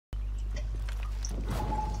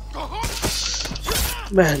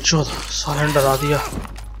मैं जो साइलेंट डरा दिया।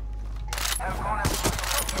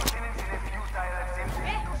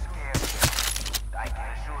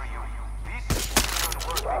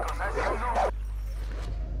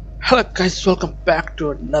 Hello guys, welcome back to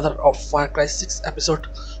another of far cry 6 episode.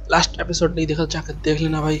 Last episode नहीं देखा जाकर देख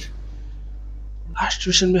लेना भाई। लास्ट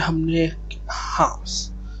मिशन में हमने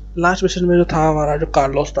लास्ट मिशन में जो था हमारा जो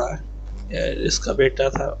कार्लोस था, इसका बेटा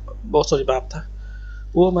था, बहुत सॉरी बाप था,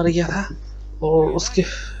 वो मर गया था और उसके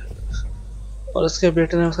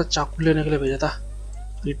बेटे ने उसका चाकू लेने के लिए भेजा था।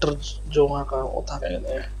 पीटर जो वहाँ का वो था, क्या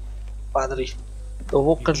कहते हैं, पादरी, तो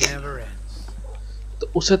वो कर तो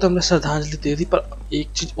उसे तो हमने श्रद्धांजलि दे दी। पर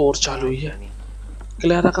एक चीज और चालू हुई है,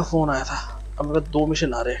 क्लेरा का फोन आया था। अब मेरे 2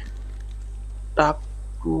 मिशन आ रहे हैं।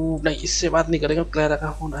 टाकू नहीं, इससे बात नहीं करेंगे। क्लेरा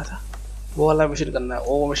का फोन आया था, वो वाला मिशन करना है।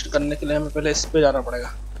 वो मिशन करने के लिए हमें पहले इस पे जाना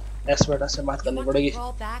पड़ेगा, एस्पेडा से बात करनी पड़ेगी।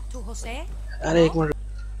 अरे एक मिनट,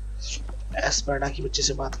 एस्पेडा की बच्ची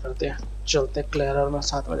से बात करते हैं, चलते हैं। क्लेरा और मैं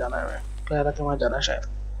साथ में जाना है। हमें क्लेरा के वहाँ जाना है शायद।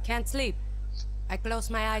 Can't sleep. I close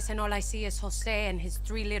my eyes and all I see is Jose and his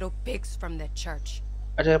 3 little pigs from the church.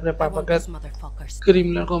 अच्छा, अपने पापा का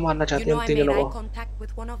क्रिमिनल को मारना चाहते हैं तीन लोगों को। Contact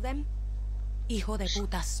with one of them. Hijo de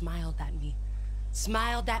puta smiled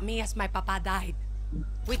at me as my papa died.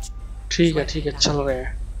 Which ठीक है चल रहे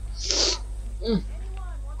हैं।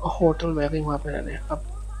 होटल में गई वहाँ पे रहने। अब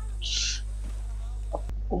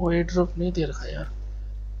वो एयर ड्रॉप नहीं दे रखा यार।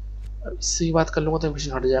 अब इससे ही बात कर लूँगा तो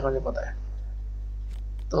मिशन हट जाएगा, मुझे पता है।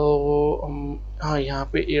 तो हाँ, यहाँ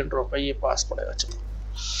पे एयर ड्रॉप है, ये पास पड़ेगा। चलो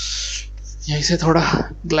यहीं से थोड़ा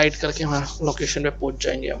ग्लाइड करके हमारे लोकेशन पे पहुँच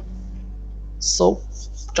जाएंगे हम।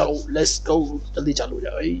 चलो लेट्स गो, जल्दी चालू हो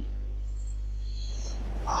जाए भाई।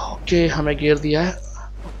 ओके, हमें गियर दिया है।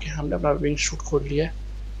 ओके, हमने अपना विंग शूट खोल लिया है।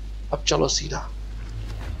 अब चलो सीधा।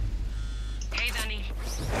 Hey Danny.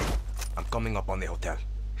 I'm coming up on the hotel.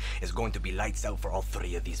 It's going to be lights out for all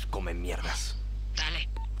 3 of these come mierdas. Dale.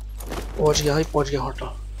 पहुँच गया होटल।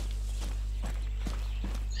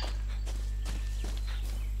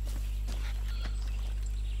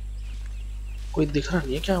 कोई दिख रहा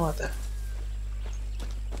नहीं है, क्या बात है?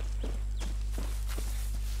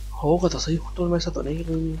 होगा तो सही होटल में, ऐसा तो नहीं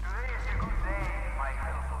कोई नहीं।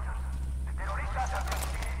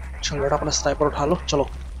 चल बेटा, अपना स्नाइपर उठा लो, चलो।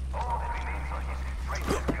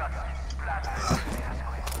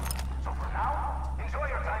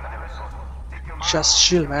 Just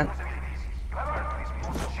chill, man.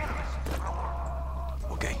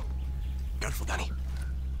 Okay, careful, Danny.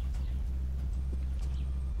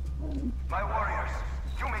 My warriors,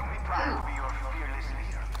 you make me proud to be your fearless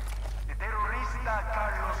leader. The terrorista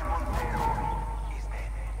Carlos Montero is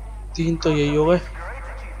dead. 3 तो यही हो गए। Great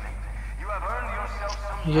achievement. You have earned yourself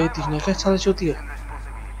some यही 3 है क्या? सारी चौथी है।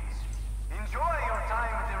 responsibilities. Enjoy your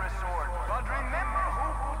time at the resort, but remember who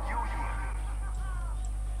put you here.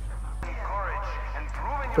 Courage and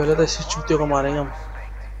proving पहले तो इसी चूतियों को मारेंगे हम।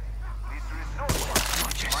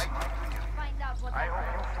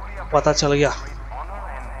 पता चल गया।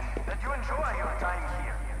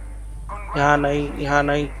 यहाँ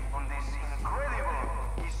नहीं।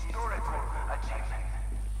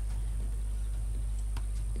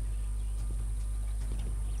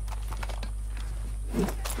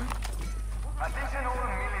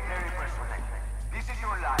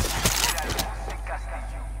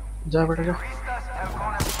 जा बेटा जा।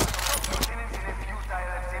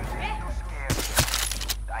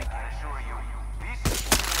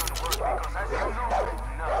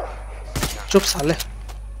 चुप साले।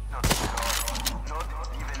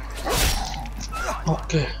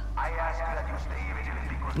 ओके,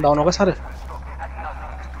 डाउन हो गए सारे।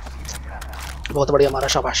 बहुत बढ़िया, हमारा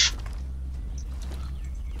शाबाश।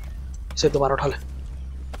 इसे दोबारा उठा ले।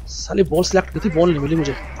 साली बॉल सिलेक्ट की थी, बॉल नहीं मिली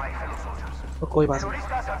मुझे। तो कोई बात नहीं।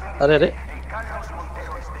 अरे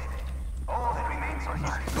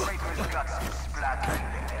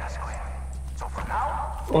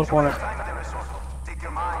और कौन है?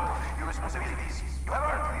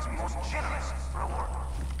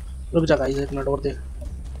 रुक जा गाइस, 1 मिनट और देख।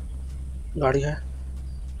 गाड़ी है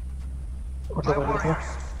और तो देखो।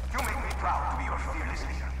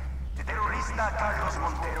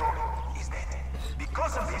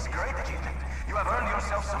 Because of this great achievement, you have earned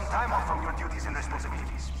yourself some time off from your duties and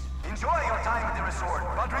responsibilities. Enjoy your time at the resort,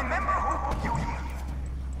 but remember who put you here.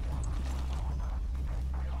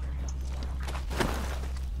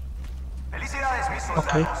 Felicidades, mis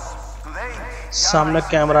soldados. Today, सामने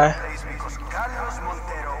camera है। because Carlos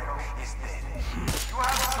Montero is dead. You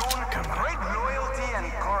have shown great loyalty and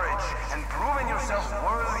courage and proven yourself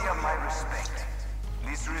worthy of my respect.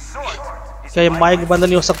 This resort is क्या ये mic बंद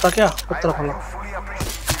नहीं हो सकता क्या? उत्तर खोलो। fully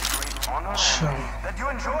appreciate your great honor that you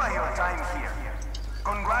enjoy your time here.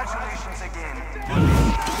 Congratulations again.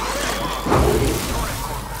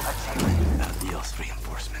 Adios,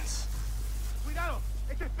 reinforcements.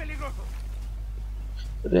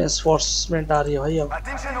 रेंफोर्समेंट आ रही है भाई अब।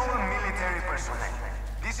 Attention all military personnel.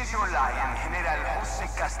 This is your lion, General Jose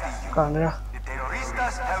Castillo. कहाँ गया? The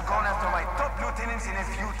terroristas have gone after my top lieutenants in a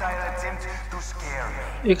futile attempt to scare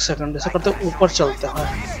me. एक second ऐसा करते ऊपर चलते हैं।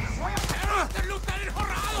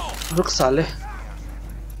 रुक साले।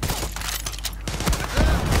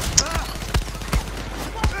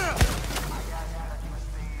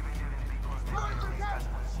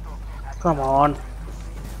 कम ऑन,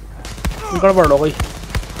 गड़बड़ हो गई।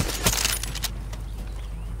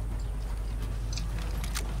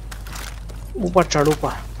 ऊपर चढ़,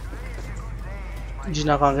 ऊपर।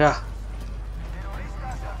 जीना कहाँ गया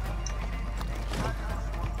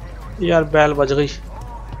यार? बैल बज गई।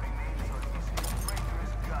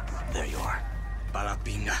 There you are.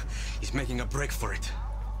 Balapinga is making a break for it.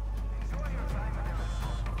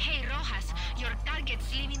 Hey, Rojas, your target's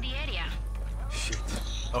leaving the area. Shit.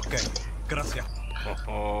 Okay. Gracias.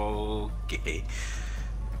 Okay.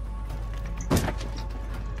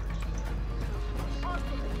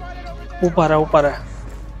 ऊपर है, ऊपर है।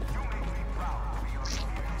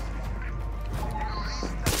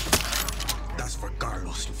 That's for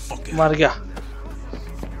Carlos, you fucking. मर गया।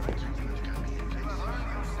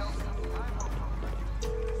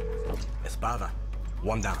 Espada.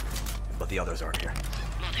 One down. But the others aren't here.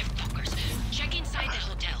 Motherfuckers. Check inside the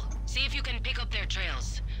hotel. See if you can pick up their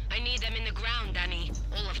trails. I need them in the ground, Danny.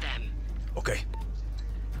 All of them. Okay.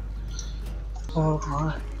 और कहाँ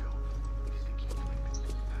है?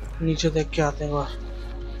 नीचे देख के आते हैं बाहर।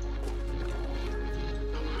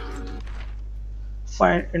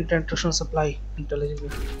 Find intention supply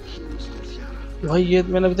intelligence. भाई ये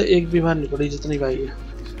मैंने अभी तक एक भी बार नहीं पड़ी जितनी भाई है।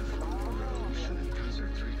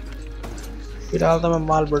 फिलहाल तो मैं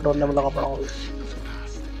माल बटोरने में लगा पड़ा हूँ।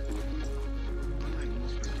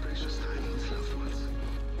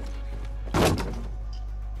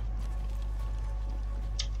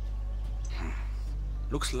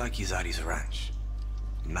 Looks like he's at his ranch.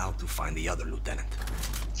 Now to find the other lieutenant.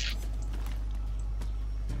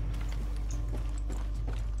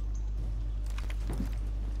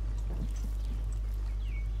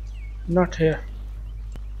 Not here.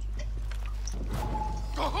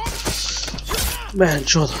 मैं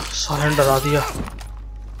जो साले ने डरा दिया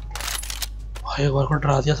भाई, एक बार को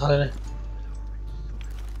डरा दिया साले ने।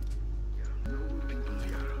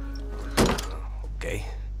 Okay.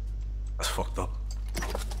 That's fucked up.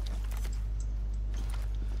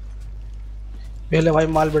 पहले भाई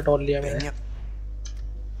माल बटोर लिया मैंने। Peña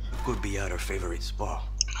could be at her favorite spa.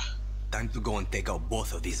 Time to go and take out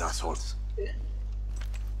both of these assholes.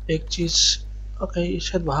 एक चीज, ओके ये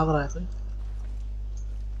शायद भाग रहा है कोई।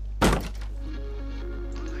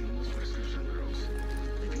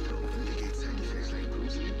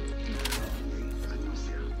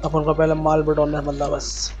 अपन को पहले माल बटोरने बंदा बस।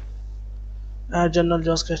 General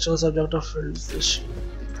Jos castle subject of field fish.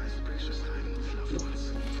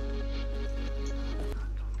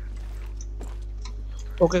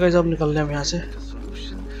 Okay guys, अब निकल रहे हैं यहाँ से।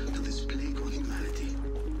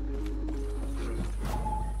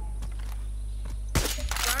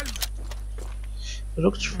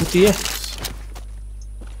 रुक छूती है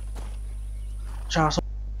 400।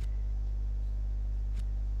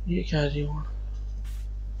 ये क्या रही हूँ?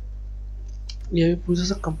 ये भी पूरे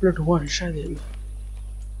से कंप्लीट हुआ है शायद। ये भी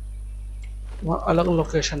वहाँ अलग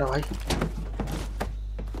लोकेशन है भाई।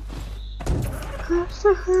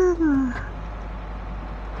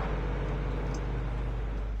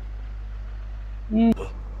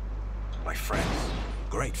 My friends.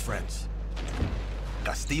 Great friends.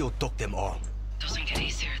 Castillo took them all. Doesn't get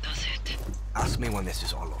easier, does it? Ask me when this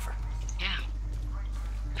is all over. Yeah.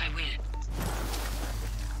 I will.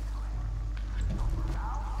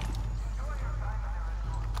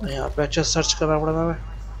 यहाँ पे अच्छा सर्च करना पड़ेगा। मैं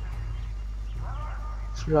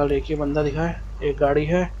फिलहाल एक ही बंदा दिखा है, एक गाड़ी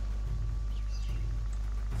है,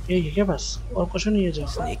 ये क्या बस और कुछ नहीं है। जो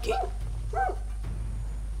Sneaky.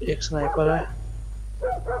 एक स्नाइपर है।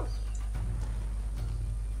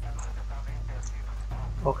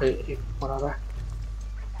 ओके, एक मरा रहा है।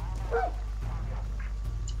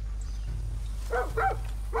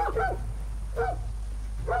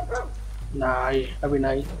 नहीं, अभी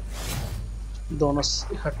नहीं, दोनों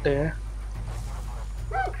इकट्ठे हैं।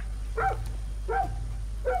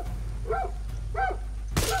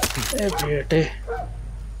 ए बेटे,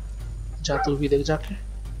 जा तू भी देख जाके।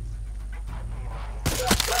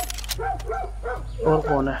 और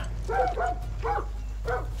कौन है?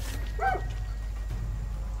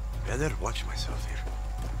 better watch myself here.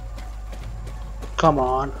 Come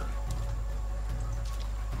on.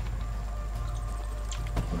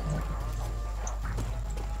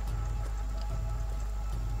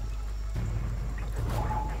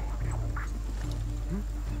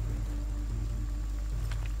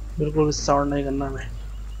 बिल्कुल भी साउंड नहीं करना है।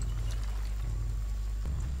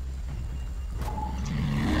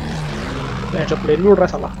 मैं प्लेन भी उड़ रहा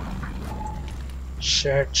है साला।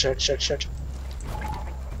 Shit, shit, shit, shit.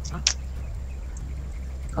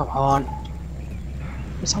 Come on.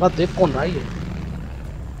 ये साला देख कौन रहा है ये?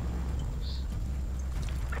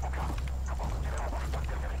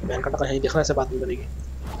 बैन का कहीं दिख रहा है, ऐसे बात नहीं करेगी।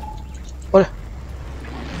 ओए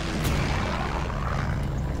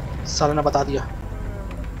साले ने बता दिया।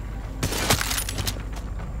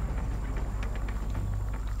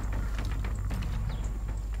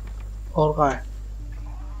 और कहाँ है?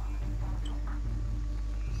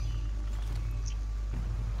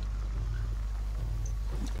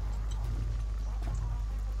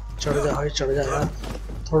 चढ़ जा भाई, चढ़ जा यार।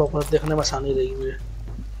 थोड़ा ऊपर देखने में आसानी रहेगी मुझे।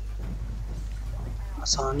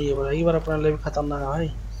 आसानी है भाई, बार अपने लिए भी खतरनाक है भाई।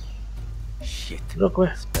 रुक वे।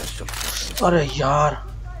 अरे यार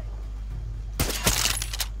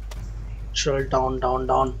चल डाउन डाउन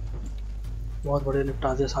डाउन। बहुत बढ़िया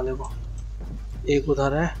निपटा दिया साले को। एक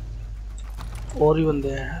उधर है और भी बंदे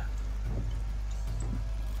हैं।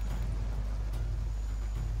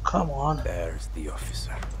 Come on. There's the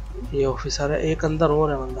officer. ये ऑफिसर है, एक अंदर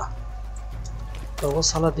और है बंदा, तो वो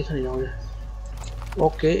साला दिख नहीं रहा मुझे।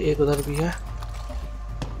 ओके एक उधर भी है।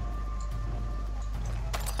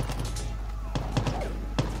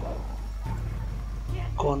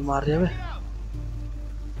 कौन मार रहा है?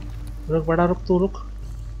 रुक बड़ा, रुक तू रुक।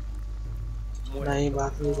 नहीं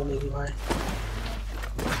बात नहीं बनेगी भाई।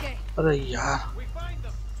 अरे यार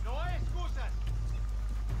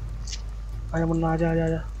आजा मुन्ना, आजा आजा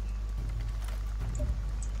आजा।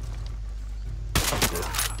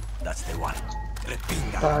 That's the one.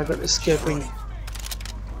 Target escaping.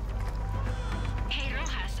 Hey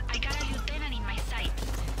Rojas, I got a lieutenant in my sights.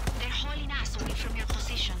 They're hauling us away from your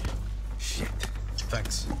position. Shit.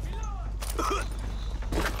 Thanks.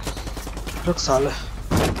 रुक साले,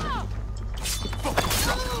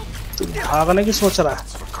 तू भागने की सोच रहा है?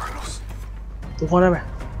 तू कौन है बे?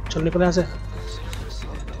 चल निकल यहाँ से।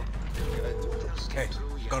 Hey,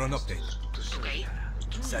 got an update. Okay.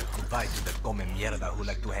 Said goodbye to the come mierda who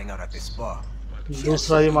like to hang out at the spa.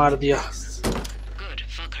 दूसरा भी मार दिया। Good,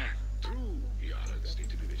 fuck her.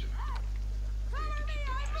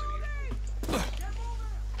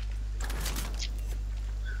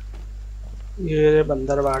 ये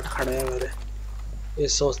बंदर बाट खड़े हैं मेरे, ये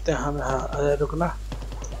सोचते हैं हम। हाँ अरे रुकना।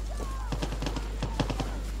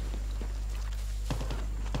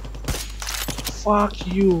 Fuck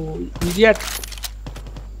you, idiot.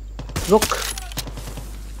 रुक।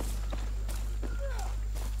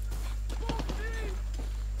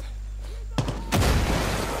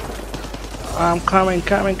 I'm coming,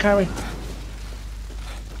 coming, coming.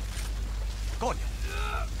 Coño.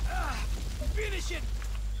 Finish it!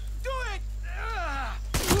 Do it!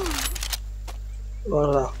 और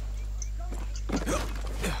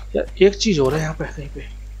यार एक चीज हो रहा है यहाँ पे कहीं पे।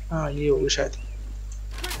 हाँ ये होगी शायद।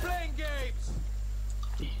 Quit playing games!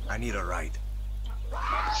 I need a ride.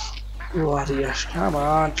 Warriors, come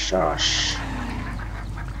on, shush.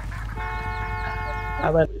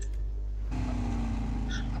 अबे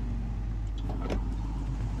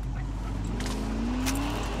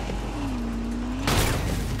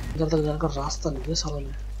इधर तक जाने का रास्ता नहीं है सालों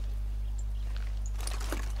में।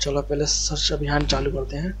 चलो पहले सर्च अभियान चालू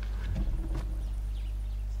करते हैं।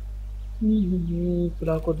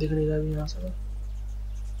 फिलहाल को दिख नहीं रहा अभी यहाँ से।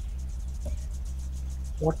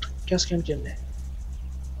 व्हाट, क्या स्कैन किया हमने?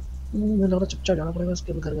 मुझे लग रहा चुपचाप जाना पड़ेगा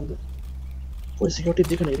इसके घर के अंदर। कोई सिक्योरिटी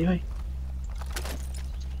दिख नहीं रही भाई।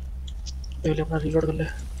 पहले अपना रीलोड कर ले।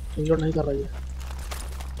 रीलोड नहीं कर रही है।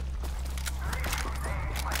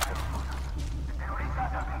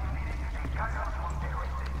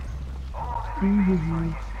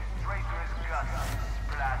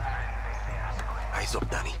 Eyes up,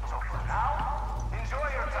 Danny. Enjoy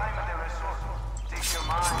your time at the resort. Take your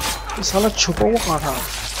mind. ये साला छुपा हुआ कहाँ था?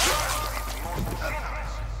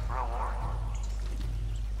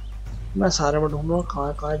 मैं सारे में ढूंढ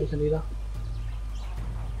रहा, कहाँ दिख नहीं रहा।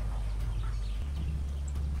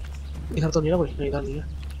 इधर तो नहीं है कोई। नहीं इधर नहीं है।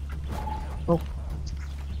 ओ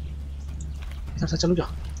इधर से चलूँ क्या?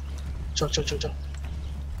 चल चल चल चल।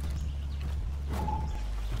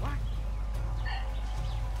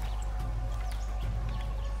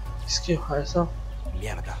 इसके भाई साहब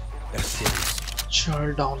Mierda. They're serious.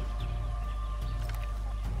 चल डाउन।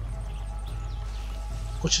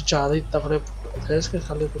 कुछ ज़्यादा ही तगड़े थे इसके,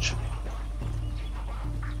 खाली कुछ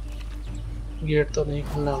गेट तो नहीं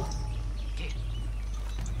खुलना।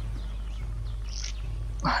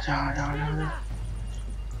 आजा आजा आजा आजा।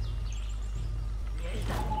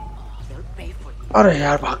 अरे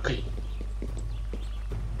यार भाग गई।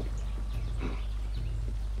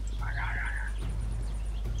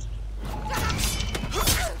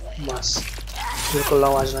 बस बिल्कुल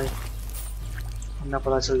आवाज नहीं, वरना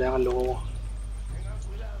पता चल जाएगा लोगों को।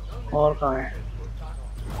 और कहाँ है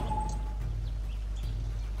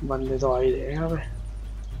बंदे? तो आ ही रहे हैं यहाँ पे,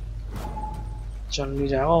 चल नहीं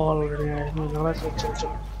जाएगा ऑलरेडी। चल चल चल,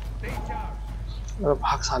 अरे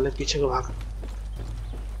भाग साले, पीछे को भाग।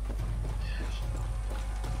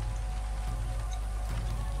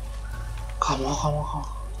 खामो खामो खामो,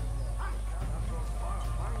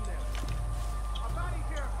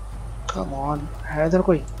 कम ऑन, है इधर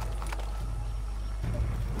कोई?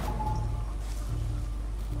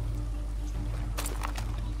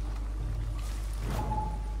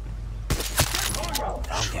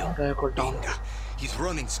 He's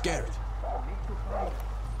running scared.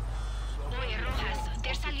 Boy, Rojas,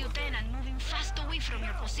 there's a lieutenant moving fast away from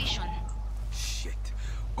your position. Shit.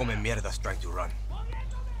 Come mierda's trying to run.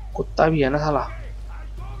 कुत्ता भी है ना साला।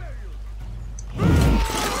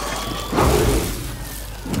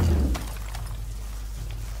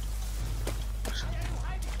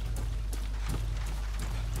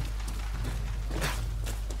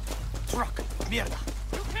 Truck. Mierda.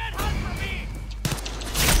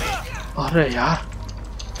 अरे यार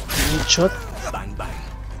छत। Bang bang.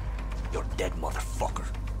 You're dead, motherfucker.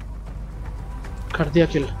 कर दिया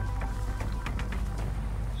किल।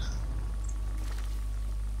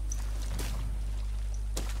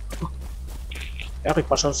 यार कोई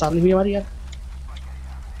पर्सनल सामने हुई हमारी यार।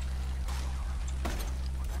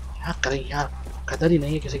 क्या करें यार, कदर ही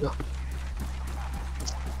नहीं है किसी को।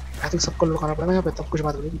 आई थिंक सबको लुकाना पड़ेगा यहाँ पे, तब कुछ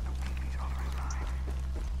बात होगी।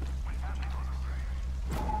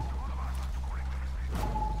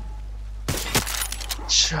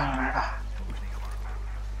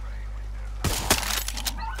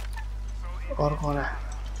 और कौन है?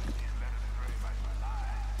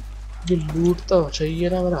 ये लूट तो चाहिए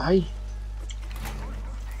ना मेरा भाई।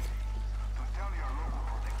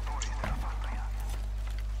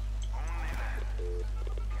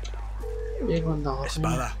 एक बंदा और।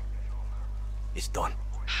 Espada. It's done.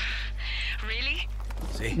 Really?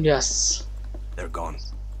 See? Yes. They're gone.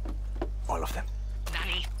 All of them.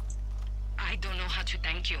 Danny, I don't know how to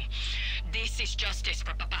thank you. This is justice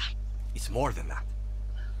for Papa. It's more than that.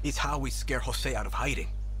 It's how we scare Jose out of hiding.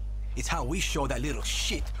 It's how we show that little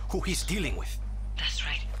shit who he's dealing with. That's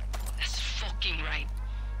right. That's fucking right.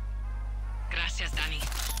 Gracias, Danny.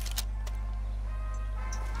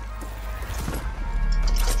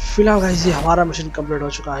 फिलहाल guys ये हमारा mission complete हो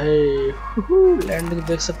चुका है। Landing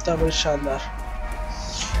देख सकते हैं बहुत शानदार।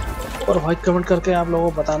 और भाई कमेंट करके आप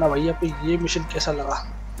लोगों को बताना भैया आपको ये मिशन कैसा लगा।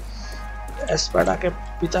 एस्पेडा के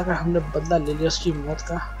पिता का हमने बदला ले लिया उसकी मौत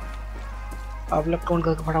का। आप लोग कमेंट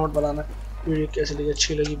करके फटाफट बताना वीडियो कैसी लगी,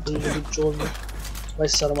 अच्छी लगी, बुरी लगी, जो भी भाई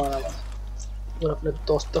शर्माना मत। और अपने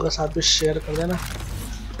दोस्तों के साथ भी शेयर कर देना,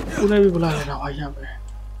 उन्हें भी बुला लेना भाई यहाँ पे,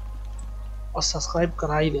 और सब्सक्राइब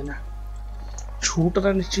करा ही देना,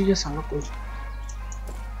 छूटना नहीं चाहिए सालों कोई।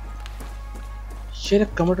 शेयर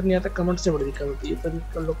कमेंट नहीं आता, कमेंट से बड़ी दिक्कत होती है,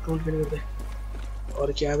 पर लोग कमेंट नहीं करते।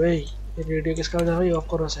 और क्या भाई ये रेडियो किसका है भाई? ऑफ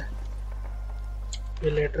करो से। ये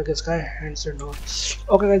लेटर किसका है? हैंडसेट हो।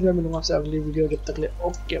 ओके गाइस, मैं मिलूंगा आपसे अगली वीडियो, जब तक ले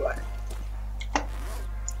ओके बाय।